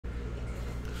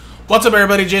What's up,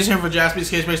 everybody? Jason here for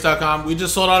jaspyscasebreaks.com. We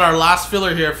just sold out our last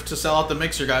filler here to sell out the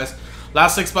mixer, guys.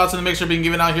 Last 6 spots in the mixer being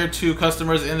given out here to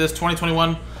customers in this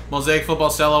 2021 Mosaic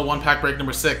Football Cello 1-pack break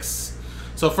number 6.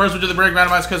 So first we do the break,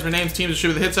 randomize customer names, teams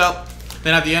distribute the hits out.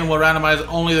 Then at the end we'll randomize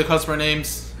only the customer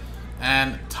names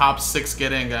and top 6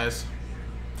 get in, guys.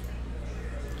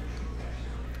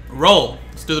 Roll.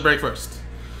 Let's do the break first.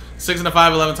 6 and a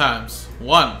 5, 11 times.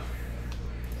 1,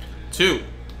 2,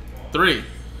 3,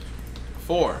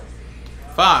 4,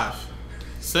 5,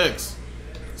 6,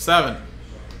 7,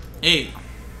 8,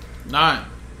 9,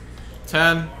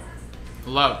 10,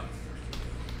 11.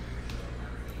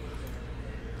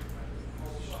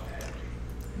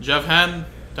 Jeff Henn,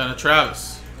 then to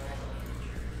Travis.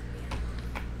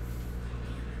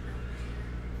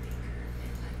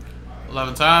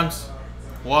 $11 times.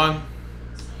 1,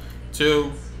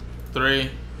 2, 3,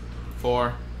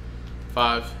 4,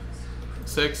 5,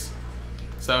 6,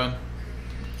 7,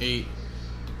 8,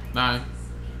 9,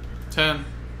 10,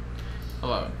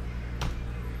 11.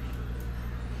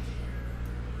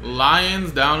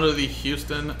 Lions down to the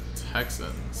Houston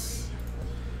Texans.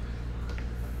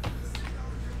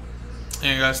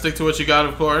 And you guys stick to what you got,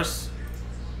 of course.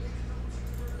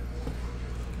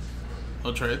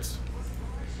 No trades.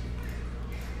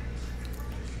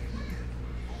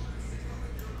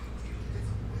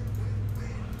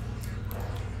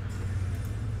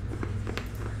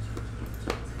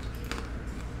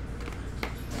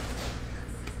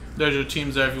 There's your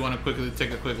teams there if you want to quickly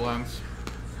take a quick glance.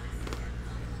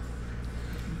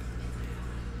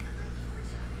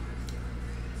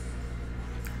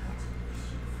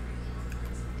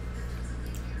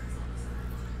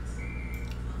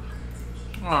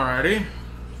 Alrighty.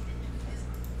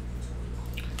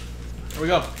 Here we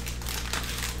go.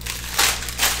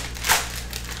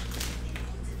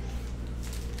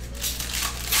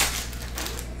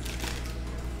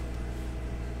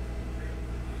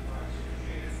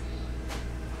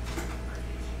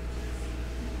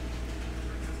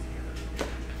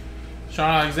 Sean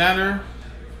Alexander,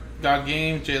 got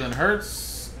game, Jalen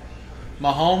Hurts,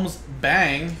 Mahomes,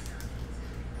 bang,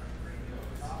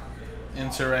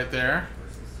 insert right there.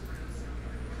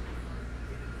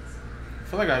 I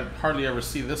feel like I hardly ever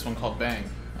see this one called bang.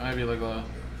 Maybe like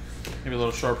maybe a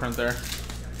little short print there.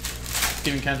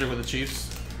 Steven Kendrick with the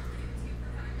Chiefs,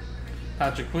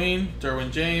 Patrick Queen,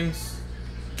 Derwin James,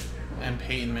 and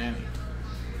Peyton Manning.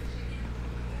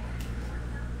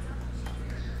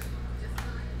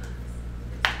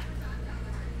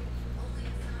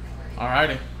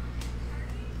 Alrighty.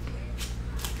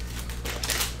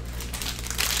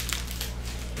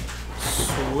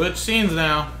 Switch scenes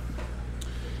now.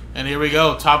 And here we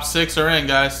go. Top 6 are in,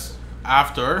 guys.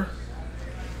 After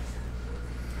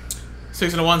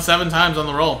 6 and a 1, 7 times on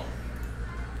the roll.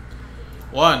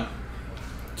 1,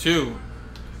 2,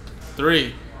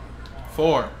 3,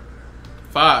 4,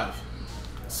 5,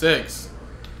 6,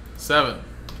 7.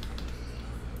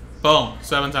 Boom.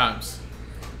 7 times.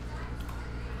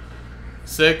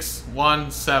 6, 1,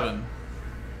 7.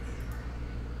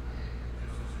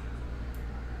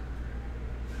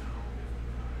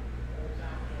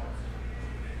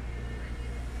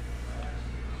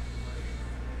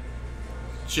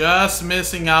 Just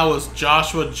missing out was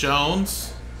Joshua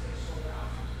Jones.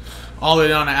 All the way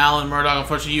down to Alan Murdoch.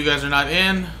 Unfortunately, you guys are not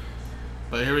in.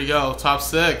 But here we go. Top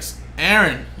 6.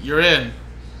 Aaron, you're in.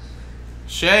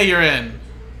 Shay, you're in.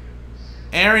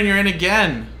 Aaron, you're in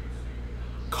again.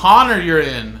 Connor, you're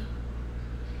in.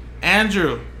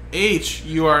 Andrew H,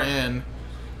 you are in.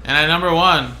 And at number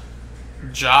 1,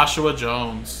 Joshua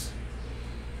Jones.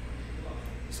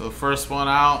 So the first one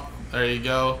out. There you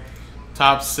go.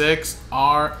 Top 6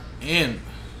 are in.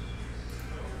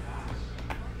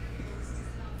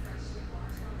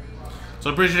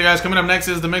 So appreciate you guys. Coming up next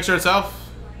is the mixer itself.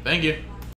 Thank you.